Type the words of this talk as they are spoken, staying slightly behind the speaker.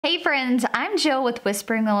Hey friends, I'm Jill with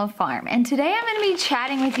Whispering Willow Farm, and today I'm going to be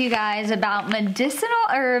chatting with you guys about medicinal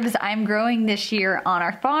herbs I'm growing this year on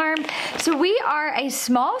our farm. So we are a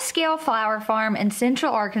small-scale flower farm in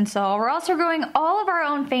central Arkansas. We're also growing all of our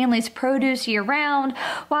own family's produce year-round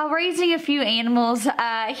while raising a few animals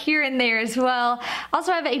here and there as well.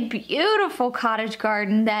 Also have a beautiful cottage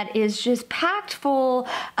garden that is just packed full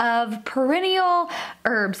of perennial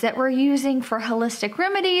herbs that we're using for holistic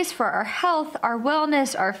remedies, for our health, our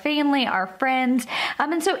wellness, our family, our friends.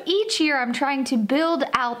 And so each year I'm trying to build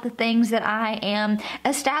out the things that I am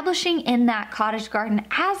establishing in that cottage garden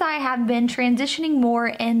as I have been transitioning more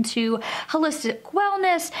into holistic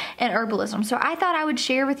wellness and herbalism. So I thought I would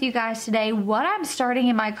share with you guys today what I'm starting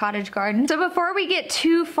in my cottage garden. So before we get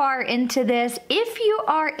too far into this, if you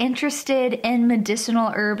are interested in medicinal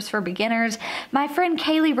herbs for beginners, my friend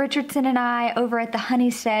Kaylee Richardson and I over at the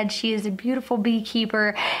Homestead, she is a beautiful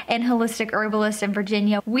beekeeper and holistic herbalist in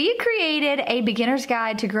Virginia. We created a beginner's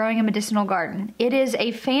guide to growing a medicinal garden. It is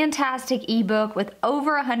a fantastic ebook with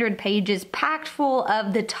over 100 pages packed full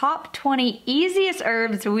of the top 20 easiest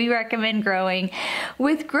herbs we recommend growing,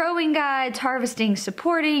 with growing guides, harvesting,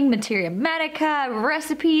 supporting, materia medica,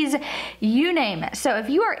 recipes, you name it. So if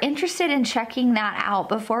you are interested in checking that out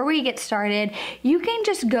before we get started, you can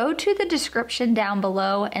just go to the description down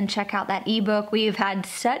below and check out that ebook. We've had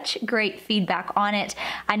such great feedback on it.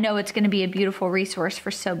 I know it's going to be a beautiful resource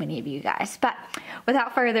for so many of you guys. But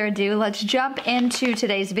without further ado, let's jump into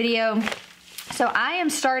today's video. So I am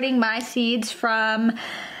starting my seeds from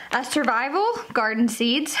Survival Garden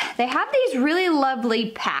Seeds. They have these really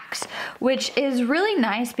lovely packs, which is really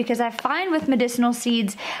nice because I find with medicinal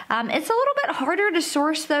seeds, it's a little bit harder to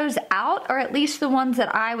source those out, or at least the ones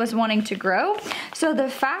that I was wanting to grow. So the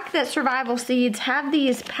fact that Survival Seeds have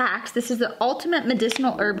these packs, this is the Ultimate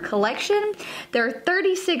Medicinal Herb Collection. There are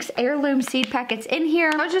 36 heirloom seed packets in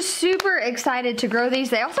here. I was just super excited to grow these.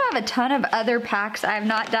 They also have a ton of other packs. I have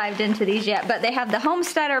not dived into these yet, but they have the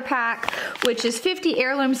Homesteader pack, which is 50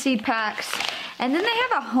 heirloom seed packs, and then they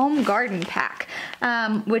have a home garden pack,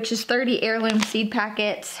 which is 30 heirloom seed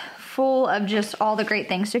packets full of just all the great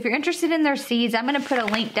things. So if you're interested in their seeds, I'm going to put a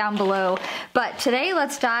link down below. But today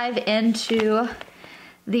let's dive into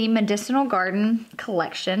the medicinal garden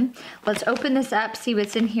collection. Let's open this up, see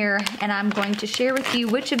what's in here, and I'm going to share with you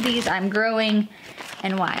which of these I'm growing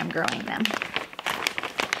and why I'm growing them.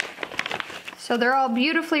 So they're all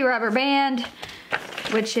beautifully rubber band,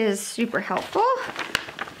 which is super helpful.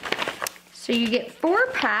 So you get 4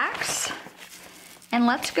 packs, and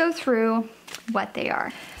let's go through what they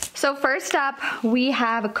are. So first up, we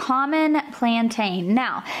have common plantain.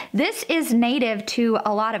 Now, this is native to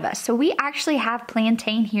a lot of us. So we actually have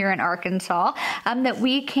plantain here in Arkansas that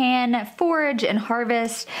we can forage and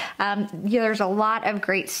harvest. There's a lot of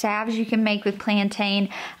great salves you can make with plantain.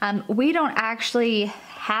 We don't actually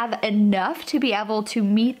have enough to be able to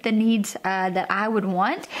meet the needs that I would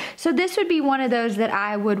want. So this would be one of those that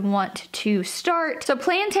I would want to start. So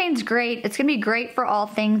plantain's great. It's gonna be great for all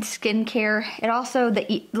things skincare. It also,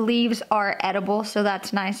 the leaves are edible, so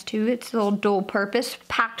that's nice too. It's a little dual purpose,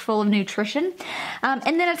 packed full of nutrition.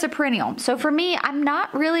 And then it's a perennial. So for me, I'm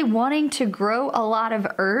not really wanting to grow a lot of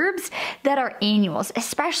herbs that are annuals,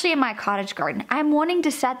 especially in my cottage garden. I'm wanting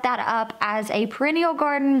to set that up as a perennial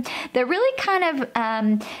garden that really kind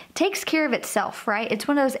of takes care of itself, right? It's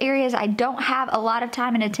one of those areas I don't have a lot of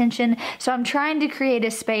time and attention, so I'm trying to create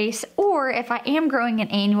a space. Or if I am growing an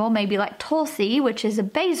annual, maybe like Tulsi, which is a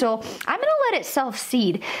basil, I'm gonna let it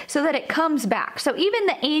self-seed so that it comes back. So even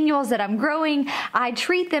the annuals that I'm growing, I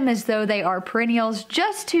treat them as though they are perennials,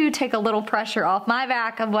 just to take a little pressure off my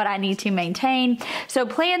back of what I need to maintain. So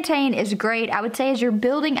plantain is great. I would say as you're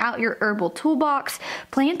building out your herbal toolbox,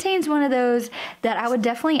 plantain's one of those that I would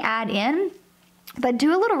definitely add in. But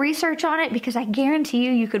do a little research on it, because I guarantee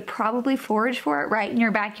you could probably forage for it right in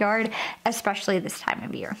your backyard, especially this time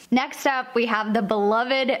of year. Next up, we have the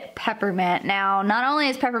beloved peppermint. Now, not only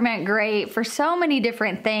is peppermint great for so many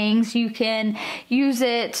different things, you can use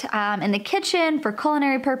it in the kitchen for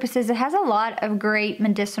culinary purposes. It has a lot of great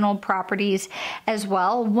medicinal properties as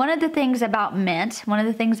well. One of the things about mint, one of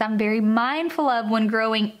the things I'm very mindful of when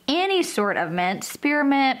growing any sort of mint,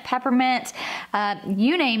 spearmint, peppermint,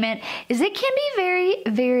 you name it, is it can be very,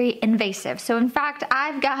 very invasive. So in fact,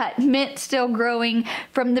 I've got mint still growing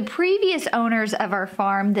from the previous owners of our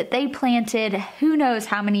farm that they planted who knows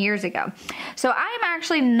how many years ago. So I am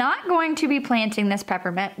actually not going to be planting this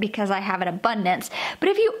peppermint because I have an abundance. But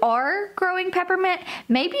if you are growing peppermint,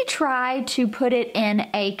 maybe try to put it in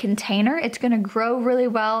a container. It's going to grow really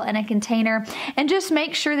well in a container, and just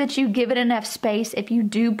make sure that you give it enough space if you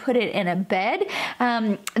do put it in a bed,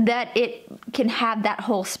 that it can have that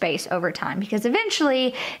whole space over time, because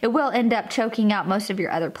eventually it will end up choking out most of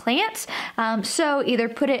your other plants. So either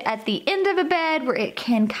put it at the end of a bed where it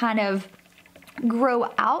can kind of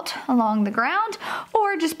grow out along the ground,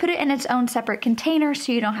 or just put it in its own separate container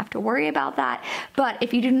so you don't have to worry about that. But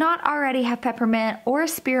if you do not already have peppermint or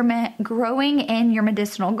spearmint growing in your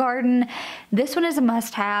medicinal garden, this one is a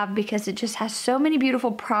must-have because it just has so many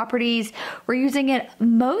beautiful properties. We're using it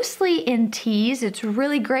mostly in teas. It's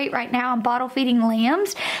really great right now in bottle feeding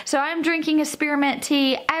lambs. So I'm drinking a spearmint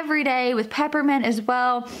tea every day with peppermint as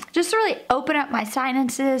well, just to really open up my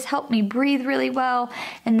sinuses, help me breathe really well,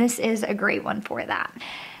 and this is a great one for that.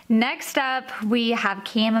 Next up, we have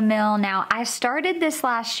chamomile. Now, I started this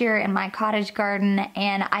last year in my cottage garden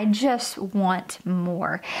and I just want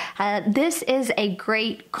more. This is a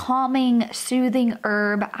great calming, soothing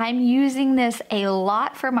herb. I'm using this a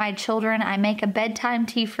lot for my children. I make a bedtime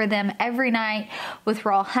tea for them every night with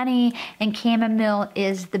raw honey, and chamomile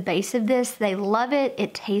is the base of this. They love it.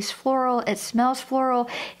 It tastes floral. It smells floral.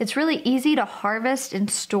 It's really easy to harvest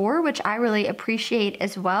and store, which I really appreciate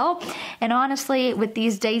as well. And honestly, with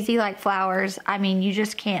these daisy-like flowers, I mean, you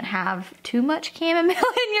just can't have too much chamomile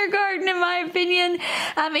in your garden, in my opinion.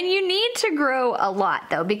 And you need to grow a lot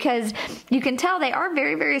though, because you can tell they are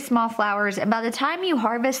very, very small flowers, and by the time you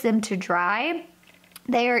harvest them to dry,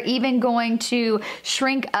 they are even going to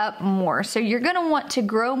shrink up more. So you're going to want to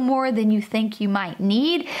grow more than you think you might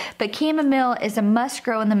need. But chamomile is a must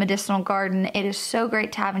grow in the medicinal garden. It is so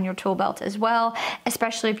great to have in your tool belt as well,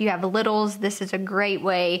 especially if you have littles. This is a great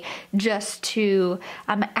way just to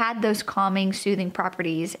add those calming, soothing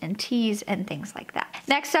properties in teas and things like that.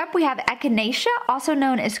 Next up, we have echinacea, also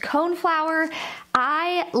known as coneflower.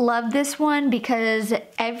 I love this one because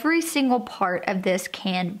every single part of this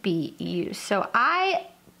can be used. So I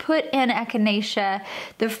put in echinacea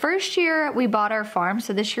the first year we bought our farm,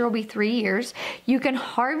 so this year will be 3 years. You can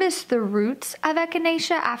harvest the roots of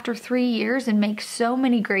echinacea after 3 years and make so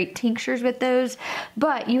many great tinctures with those,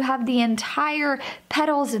 but you have the entire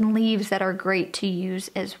petals and leaves that are great to use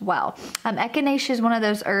as well. Echinacea is one of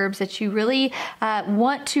those herbs that you really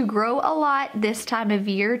want to grow a lot this time of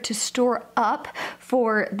year to store up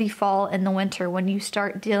for the fall and the winter when you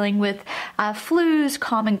start dealing with flus,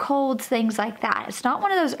 common colds, things like that. It's not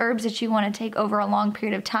one of those herbs that you want to take over a long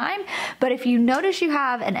period of time, but if you notice you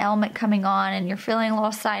have an ailment coming on and you're feeling a little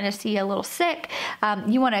sinusy, a little sick,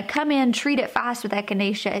 you want to come in, treat it fast with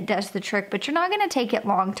echinacea. It does the trick, but you're not going to take it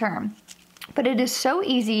long term. But it is so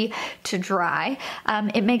easy to dry.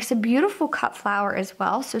 It makes a beautiful cut flower as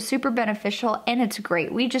well, so super beneficial, and it's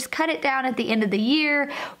great. We just cut it down at the end of the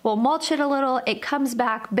year. We'll mulch it a little. It comes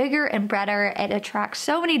back bigger and better. It attracts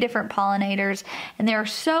so many different pollinators, and there are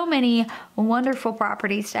so many wonderful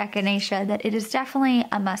properties to echinacea that it is definitely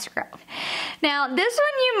a must grow. Now, this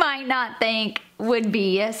one you might not think would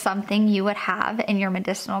be something you would have in your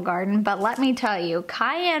medicinal garden, but let me tell you,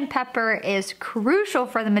 cayenne pepper is crucial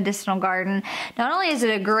for the medicinal garden. Not only is it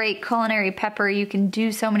a great culinary pepper, you can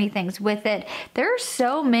do so many things with it. There are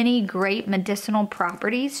so many great medicinal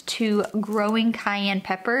properties to growing cayenne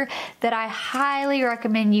pepper that I highly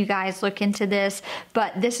recommend you guys look into this.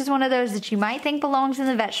 But this is one of those that you might think belongs in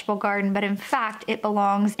the vegetable garden, but in fact it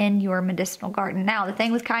belongs in your medicinal garden. Now, the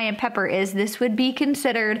thing with cayenne pepper is this would be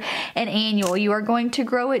considered an annual. You are going to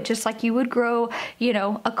grow it just like you would grow, you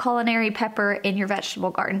know, a culinary pepper in your vegetable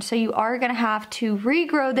garden. So you are going to have to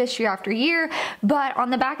regrow this year after year, but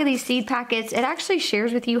on the back of these seed packets, it actually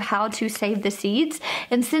shares with you how to save the seeds.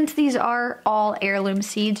 And since these are all heirloom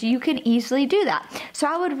seeds, you can easily do that. So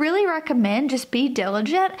I would really recommend just be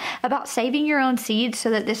diligent about saving your own seeds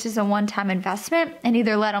so that this is a one-time investment, and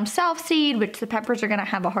either let them self-seed, which the peppers are going to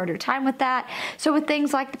have a harder time with that. So with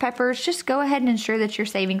things like the peppers, just go ahead and ensure that you're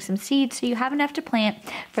saving some seeds so you have enough to plant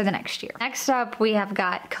for the next year. Next up, we have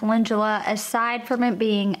got calendula. Aside from it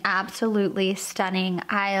being absolutely stunning,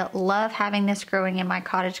 I love having this growing in my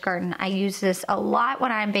cottage garden. I use this a lot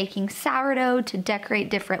when I'm baking sourdough to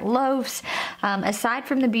decorate different loaves. Aside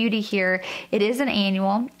from the beauty here, it is an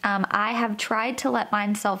annual. I have tried to let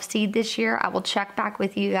mine self-seed this year. I will check back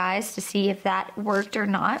with you guys to see if that worked or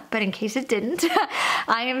not, but in case it didn't,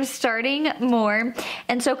 I am starting more.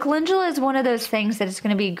 And so calendula is one of those things that is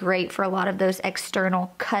going to be great for a lot of those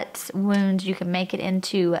external cuts, wounds. You can make it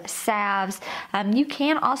into salves. You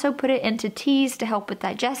can also put it into teas to help with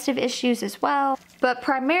digestive issues as well. But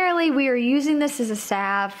primarily we are using this as a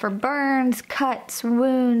salve for burns, cuts,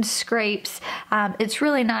 wounds, scrapes. It's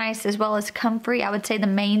really nice, as well as comfrey. I would say the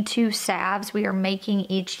main two salves we are making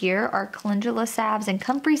each year are calendula salves and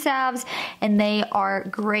comfrey salves, and they are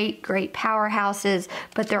great, great powerhouses.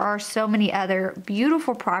 But there are so many other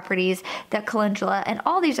beautiful properties that calendula and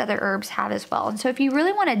all these other herbs have have as well. And so if you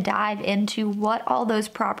really want to dive into what all those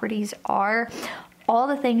properties are, all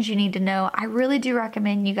the things you need to know, I really do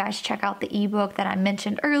recommend you guys check out the ebook that I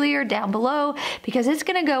mentioned earlier down below, because it's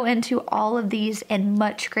going to go into all of these in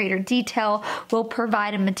much greater detail. We'll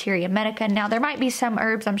provide a materia medica. Now, there might be some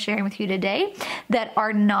herbs I'm sharing with you today that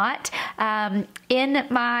are not in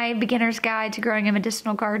my beginner's guide to growing a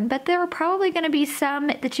medicinal garden, but there are probably going to be some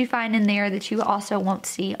that you find in there that you also won't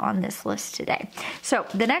see on this list today. So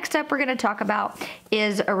the next up we're going to talk about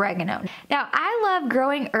is oregano. Now, I love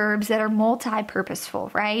growing herbs that are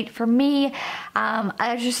multi-purposeful, right? For me,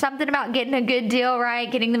 there's just something about getting a good deal,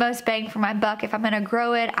 right? Getting the most bang for my buck. If I'm going to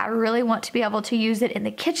grow it, I really want to be able to use it in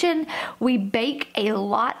the kitchen. We bake a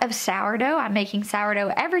lot of sourdough. I'm making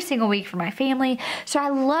sourdough every single week for my family. So I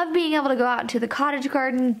love being able to go out into the cottage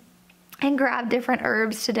garden and grab different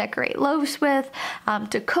herbs to decorate loaves with,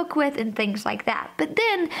 to cook with, and things like that. But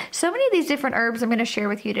then, so many of these different herbs I'm going to share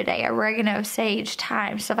with you today, oregano, sage,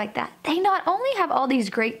 thyme, stuff like that, they not only have all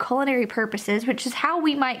these great culinary purposes, which is how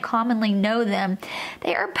we might commonly know them,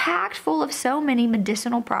 they are packed full of so many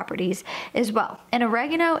medicinal properties as well. And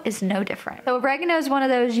oregano is no different. So oregano is one of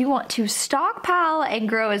those you want to stockpile and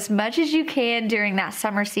grow as much as you can during that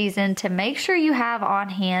summer season to make sure you have on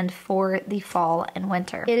hand for the fall and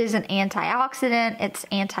winter. It is an antioxidant, it's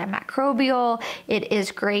antimicrobial, it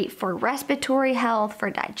is great for respiratory health, for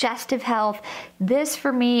digestive health. This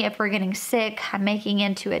for me, if we're getting sick, I'm making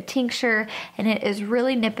into a tincture, and it is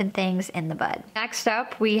really nipping things in the bud. Next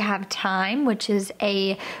up, we have thyme, which is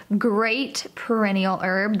a great perennial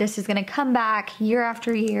herb. This is gonna come back year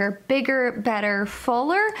after year, bigger, better,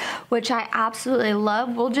 fuller, which I absolutely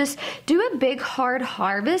love. We'll just do a big hard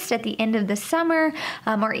harvest at the end of the summer,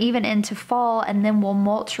 or even into fall, and then we'll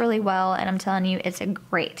mulch really well. And I'm telling you, it's a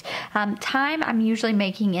great. Thyme I'm usually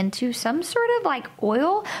making into some sort of like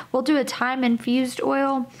oil. We'll do a thyme infused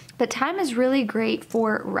oil, but thyme is really great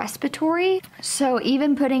for respiratory. So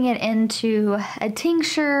even putting it into a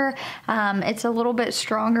tincture, it's a little bit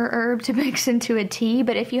stronger herb to mix into a tea,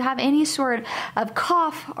 but if you have any sort of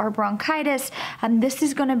cough or bronchitis, this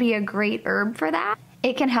is gonna be a great herb for that.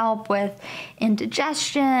 It can help with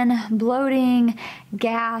indigestion, bloating,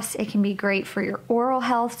 gas. It can be great for your oral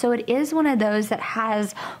health. So it is one of those that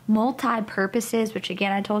has multi-purposes, which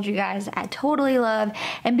again, I told you guys, I totally love.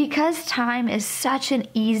 And because thyme is such an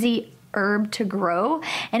easy herb to grow,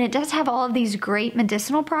 and it does have all of these great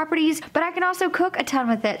medicinal properties, but I can also cook a ton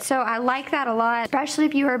with it. So I like that a lot, especially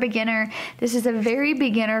if you are a beginner. This is a very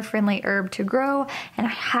beginner friendly herb to grow, and I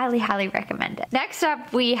highly, highly recommend it. Next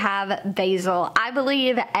up, we have basil. I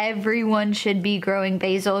believe everyone should be growing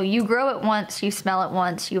basil. You grow it once, you smell it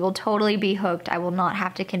once, you will totally be hooked. I will not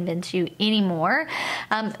have to convince you anymore.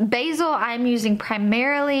 Basil I'm using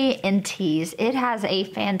primarily in teas. It has a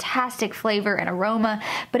fantastic flavor and aroma,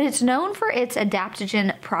 but it's known for its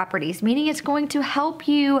adaptogen properties, meaning it's going to help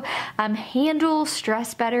you handle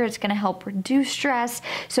stress better. It's going to help reduce stress.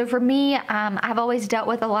 So for me, I've always dealt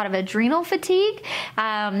with a lot of adrenal fatigue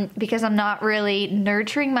because I'm not really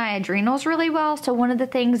nurturing my adrenals really well. So one of the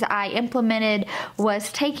things I implemented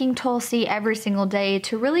was taking Tulsi every single day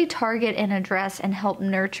to really target and address and help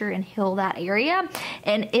nurture and heal that area.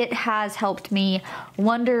 And it has helped me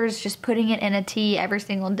wonders, just putting it in a tea every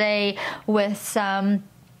single day with some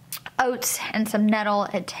oats and some nettle.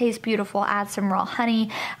 It tastes beautiful. Add some raw honey.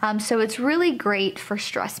 So it's really great for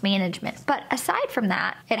stress management. But aside from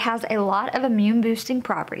that, it has a lot of immune boosting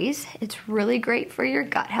properties. It's really great for your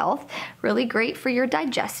gut health, really great for your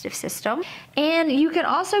digestive system. And you can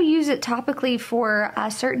also use it topically for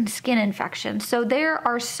certain skin infections. So there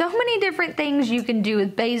are so many different things you can do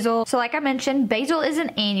with basil. So like I mentioned, basil is an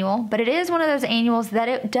annual, but it is one of those annuals that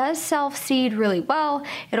it does self-seed really well.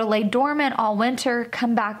 It'll lay dormant all winter,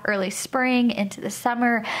 come back early spring into the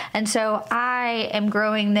summer. And so I am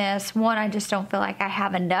growing this. One, I just don't feel like I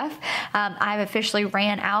have enough. I've officially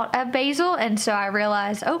ran out of basil, and so I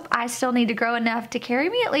realized, oh, I still need to grow enough to carry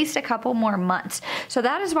me at least a couple more months. So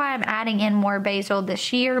that is why I'm adding in more basil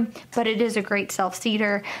this year, but it is a great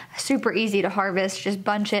self-seeder, super easy to harvest. Just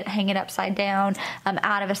bunch it, hang it upside down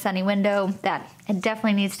out of a sunny window. That it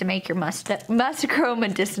definitely needs to make your must-grow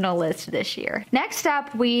medicinal list this year. Next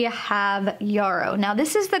up, we have yarrow. Now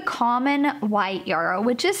this is the common white yarrow,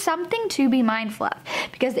 which is something to be mindful of,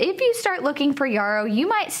 because if you start looking for yarrow, you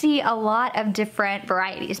might see a lot of different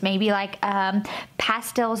varieties, maybe like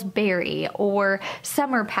Pastels Berry or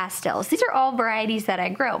Summer Pastels. These are all varieties that I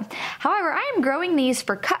grow. However, I am growing these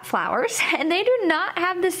for cut flowers, and they do not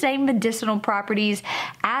have the same medicinal properties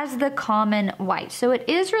as the common white. So it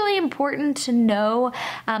is really important to know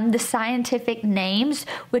the scientific names,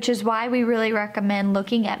 which is why we really recommend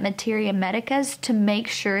looking at Materia Medicas to make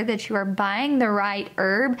sure that you are buying the right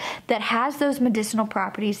herb that has those medicinal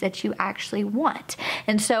properties that you actually want.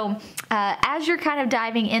 And so as you're kind of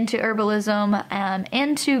diving into herbalism,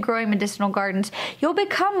 into growing medicinal gardens, you'll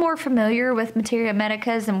become more familiar with Materia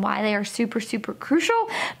Medicas and why they are super, super crucial.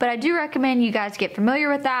 But I do recommend you guys get familiar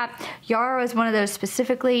with that. Yarrow is one of those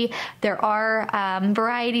specifically. There are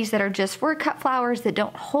varieties that are just for cut flowers that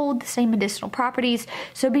don't hold the same medicinal properties,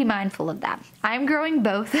 so be mindful of that. I'm growing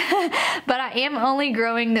both, but I am only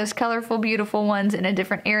growing those colorful, beautiful ones in a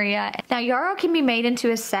different area. Now, yarrow can be made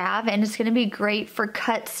into a salve, and it's going to be great for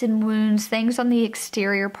cuts and wounds, things on the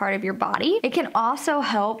exterior part of your body. It can also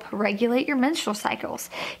help regulate your menstrual cycles.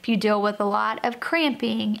 If you deal with a lot of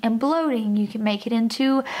cramping and bloating, you can make it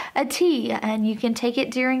into a tea, and you can take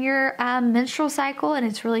it during your menstrual cycle, and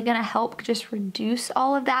it's really going to help just reduce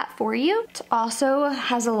all of that for you. It also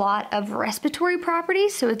has a lot of respiratory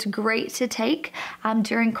properties, so it's great to take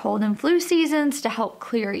during cold and flu seasons to help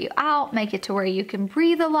clear you out, make it to where you can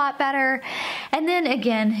breathe a lot better. And then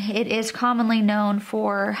again, it is commonly known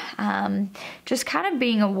for just kind of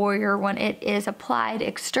being a warrior when it is applied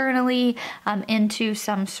externally into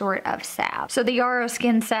some sort of salve. So the yarrow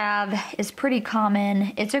skin salve is pretty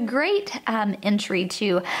common. It's a great entry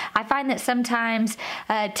too. I find that sometimes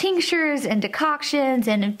tinctures and decoctions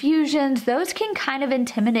and infusions, those can kind of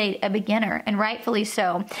intimidate a beginner, and rightfully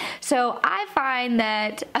so. So I find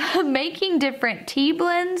that making different tea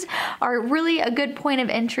blends are really a good point of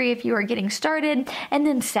entry if you are getting started. And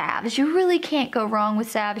then salves. You really can't go wrong with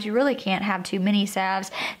salves. You really can't have too many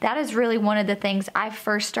salves. That is really one of the things I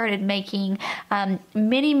first started making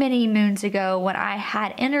many moons ago when I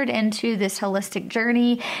had entered into this holistic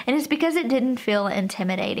journey, and it's because it didn't feel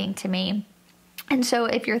intimidating to me. And so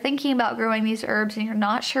if you're thinking about growing these herbs and you're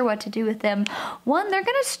not sure what to do with them, one, they're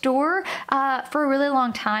going to store for a really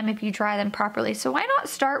long time if you dry them properly. So why not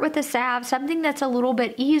start with a salve, something that's a little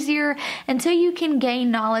bit easier until you can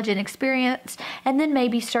gain knowledge and experience, and then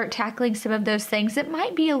maybe start tackling some of those things that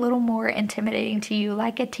might be a little more intimidating to you,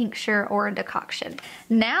 like a tincture or a decoction.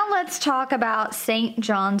 Now let's talk about St.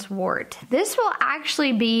 John's wort. This will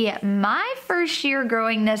actually be my first year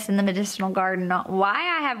growing this in the medicinal garden. Why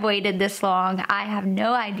I have waited this long, I have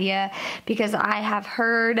no idea, because I have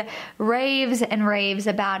heard raves and raves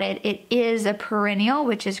about it. It is a perennial,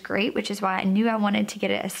 which is great, which is why I knew I wanted to get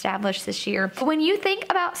it established this year. But when you think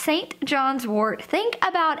about St. John's wort, think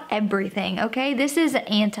about everything, okay? This is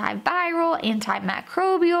antiviral,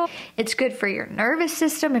 antimicrobial. It's good for your nervous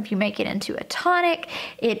system if you make it into a tonic.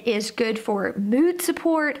 It is good for mood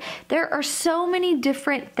support. There are so many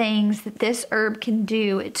different things that this herb can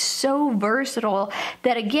do. It's so versatile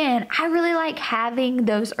that, again, I really like having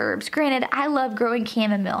those herbs. Granted, I love growing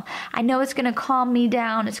chamomile. I know it's going to calm me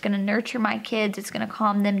down. It's going to nurture my kids. It's going to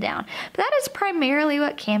calm them down. But that is primarily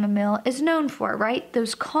what chamomile is known for, right?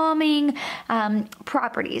 Those calming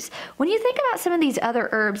properties. When you think about some of these other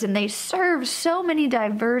herbs and they serve so many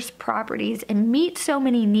diverse properties and meet so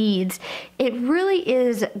many needs, it really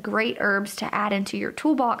is great herbs to add into your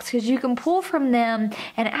toolbox, because you can pull from them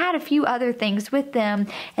and add a few other things with them,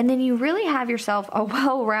 and then you really have yourself a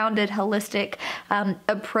well-rounded, holistic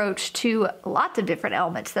approach to lots of different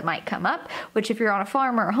elements that might come up, which if you're on a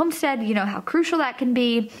farm or a homestead, you know how crucial that can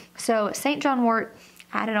be. So St. John wort,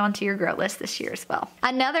 add it onto your grow list this year as well.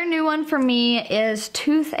 Another new one for me is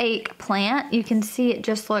toothache plant. You can see it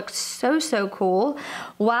just looks so cool.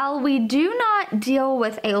 While we do not deal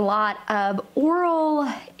with a lot of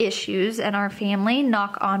oral issues in our family,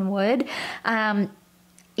 knock on wood,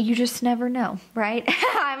 you just never know, right?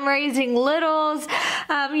 I'm raising littles.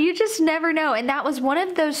 You just never know. And that was one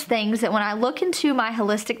of those things that when I look into my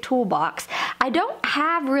holistic toolbox, I don't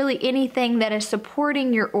have really anything that is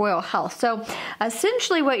supporting your oral health. So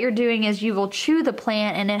essentially what you're doing is you will chew the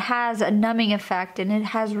plant, and it has a numbing effect, and it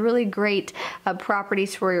has really great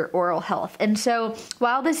properties for your oral health. And so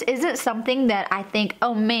while this isn't something that I think,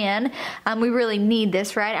 oh man, we really need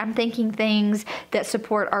this, right? I'm thinking things that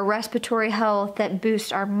support our respiratory health, that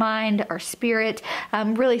boost our mind, our spirit,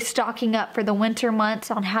 really stocking up for the winter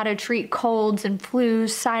months on how to treat colds and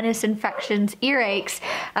flus, sinus infections, earaches.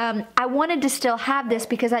 I wanted to still have this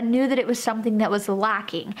because I knew that it was something that was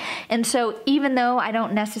lacking. And so even though I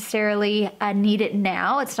don't necessarily need it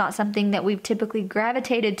now, it's not something that we've typically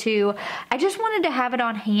gravitated to, I just wanted to have it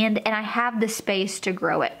on hand, and I have the space to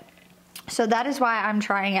grow it. So that is why I'm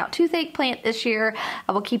trying out toothache plant this year.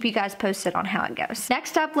 I will keep you guys posted on how it goes.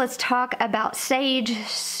 Next up, let's talk about sage.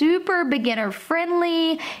 Super beginner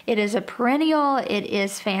friendly. It is a perennial. It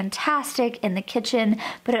is fantastic in the kitchen,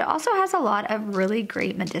 but it also has a lot of really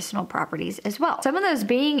great medicinal properties as well. Some of those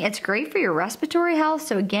being, it's great for your respiratory health.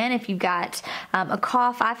 So again, if you've got a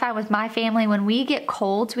cough, I find with my family, when we get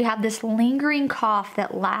colds, we have this lingering cough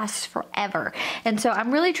that lasts forever. And so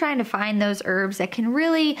I'm really trying to find those herbs that can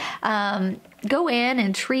really go in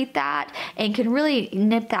and treat that and can really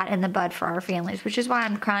nip that in the bud for our families, which is why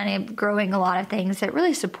I'm kind of growing a lot of things that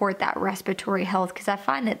really support that respiratory health, because I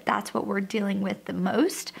find that that's what we're dealing with the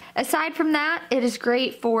most. Aside from that, it is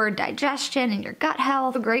great for digestion and your gut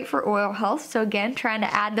health, great for oil health. So again, trying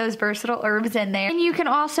to add those versatile herbs in there. And you can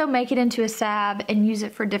also make it into a salve and use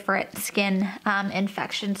it for different skin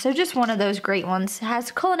infections. So just one of those great ones. It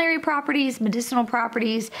has culinary properties, medicinal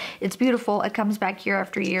properties. It's beautiful. It comes back year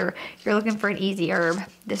after year. You're looking for an easy herb,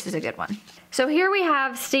 this is a good one. So here we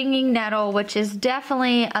have stinging nettle, which is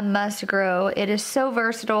definitely a must grow. It is so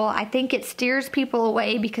versatile. I think it steers people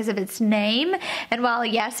away because of its name. And while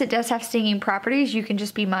yes, it does have stinging properties, you can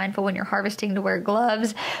just be mindful when you're harvesting to wear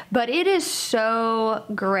gloves. But it is so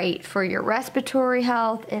great for your respiratory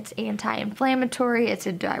health. It's anti-inflammatory. It's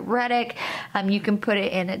a diuretic. You can put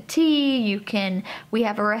it in a tea. We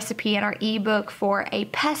have a recipe in our ebook for a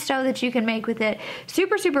pesto that you can make with it.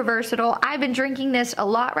 Super, super versatile. I've been drinking this a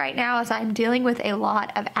lot right now as I'm dealing with a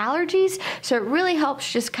lot of allergies, so it really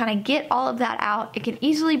helps just kind of get all of that out. It can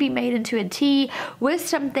easily be made into a tea with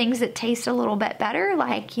some things that taste a little bit better,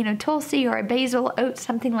 like, you know, tulsi or a basil oat,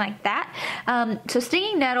 something like that. So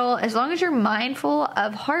stinging nettle, as long as you're mindful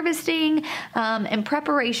of harvesting and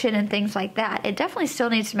preparation and things like that, it definitely still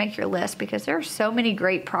needs to make your list because there are so many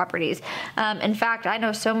great properties. In fact, I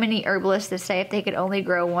know so many herbalists that say if they could only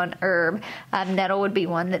grow one herb, nettle would be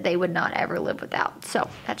one that they would not ever live without. So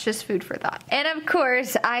that's just food for thought. And of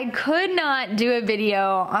course, I could not do a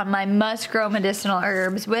video on my must-grow medicinal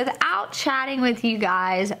herbs without chatting with you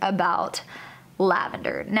guys about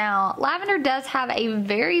lavender. Now, lavender does have a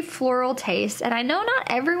very floral taste, and I know not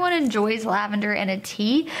everyone enjoys lavender in a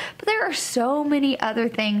tea, but there are so many other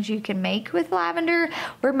things you can make with lavender.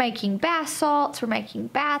 We're making bath salts, we're making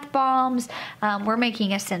bath bombs, we're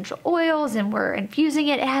making essential oils, and we're infusing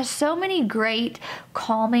it. It has so many great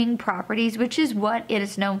calming properties, which is what it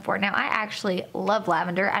is known for. Now, I actually love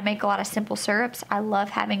lavender. I make a lot of simple syrups. I love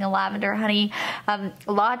having a lavender honey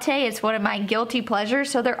latte. It's one of my guilty pleasures,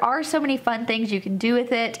 so there are so many fun things you can do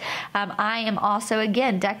with it. I am also,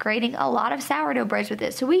 again, decorating a lot of sourdough breads with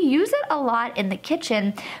it. So we use it a lot in the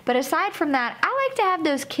kitchen, but aside from that, I like to have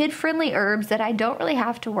those kid-friendly herbs that I don't really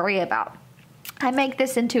have to worry about. I make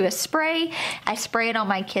this into a spray. I spray it on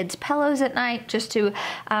my kids' pillows at night just to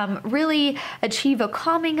really achieve a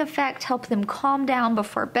calming effect, help them calm down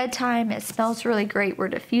before bedtime. It smells really great. We're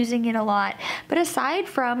diffusing it a lot. But aside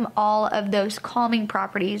from all of those calming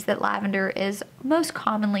properties that lavender is most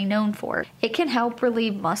commonly known for, it can help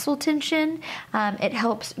relieve muscle tension. It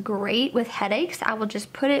helps great with headaches. I will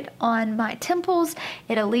just put it on my temples.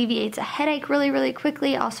 It alleviates a headache really, really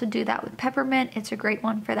quickly. I also do that with peppermint. It's a great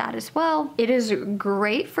one for that as well. It is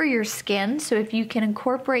great for your skin, so if you can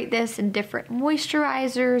incorporate this in different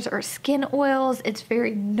moisturizers or skin oils, it's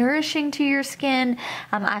very nourishing to your skin.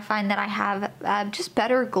 I find that I have just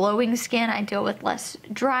better glowing skin. I deal with less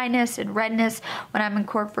dryness and redness when I'm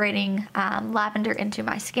incorporating lavender into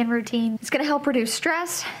my skin routine. It's going to help reduce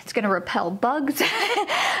stress. It's going to repel bugs.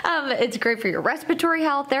 It's great for your respiratory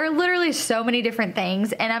health. There are literally so many different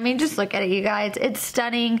things, and I mean, just look at it, you guys. It's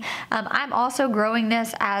stunning. I'm also growing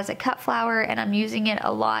this as a cut flower, and I'm using it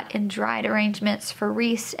a lot in dried arrangements for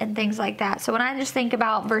wreaths and things like that. So when I just think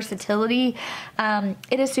about versatility,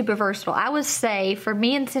 it is super versatile. I would say for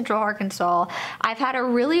me in Central Arkansas, I've had a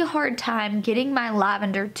really hard time getting my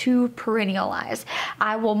lavender to perennialize.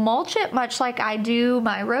 I will mulch it much like I do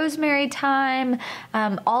my rosemary, thyme,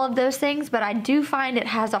 all of those things, but I do find it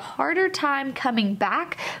has a harder time coming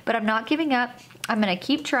back, but I'm not giving up. I'm gonna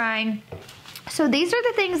keep trying. So these are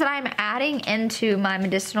the things that I'm adding into my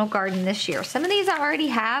medicinal garden this year. Some of these I already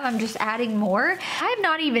have, I'm just adding more. I have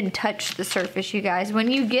not even touched the surface, you guys. When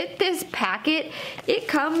you get this packet, it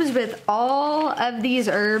comes with all of these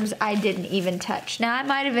herbs I didn't even touch. Now I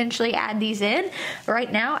might eventually add these in.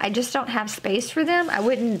 Right now, I just don't have space for them. I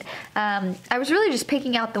was really just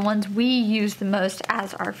picking out the ones we use the most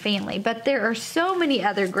as our family, but there are so many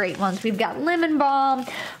other great ones. We've got lemon balm,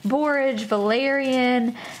 borage,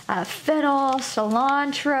 valerian, fennel, dill,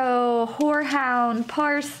 cilantro, horehound,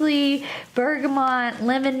 parsley, bergamot,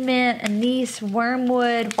 lemon mint, anise,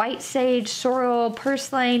 wormwood, white sage, sorrel,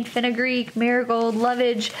 purslane, fenugreek, marigold,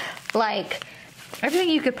 lovage. Like, everything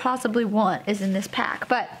you could possibly want is in this pack.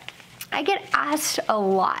 But I get asked a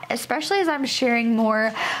lot, especially as I'm sharing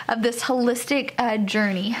more of this holistic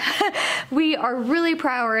journey. We are really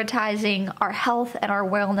prioritizing our health and our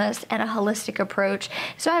wellness and a holistic approach.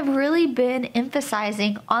 So I've really been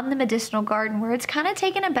emphasizing on the medicinal garden, where it's kind of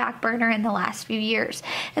taken a back burner in the last few years.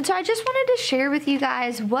 And so I just wanted to share with you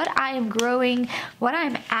guys what I am growing, what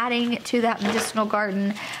I'm adding to that medicinal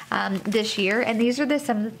garden this year. And these are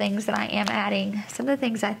some of the things that I am adding, some of the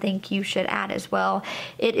things I think you should add as well.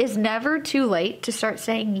 It is never too late to start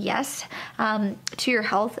saying yes to your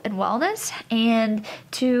health and wellness, and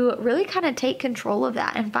to really kind of take control of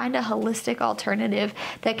that and find a holistic alternative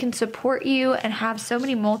that can support you and have so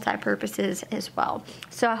many multi-purposes as well.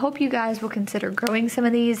 So I hope you guys will consider growing some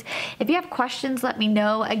of these. If you have questions, let me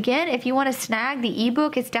know. Again, if you want to snag the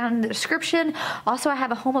ebook, it's down in the description. Also, I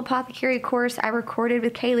have a home apothecary course I recorded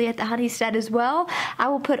with Kaylee at the Homestead as well. I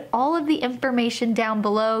will put all of the information down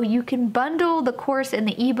below. You can bundle the course and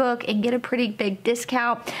the ebook and get a pretty big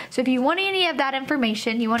discount. So if you want any of that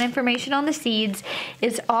information, you want information on the seeds,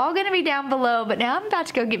 it's all going to be down below. But now I'm about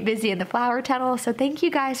to go get busy in the flower tunnel. So thank you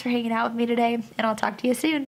guys for hanging out with me today, and I'll talk to you soon.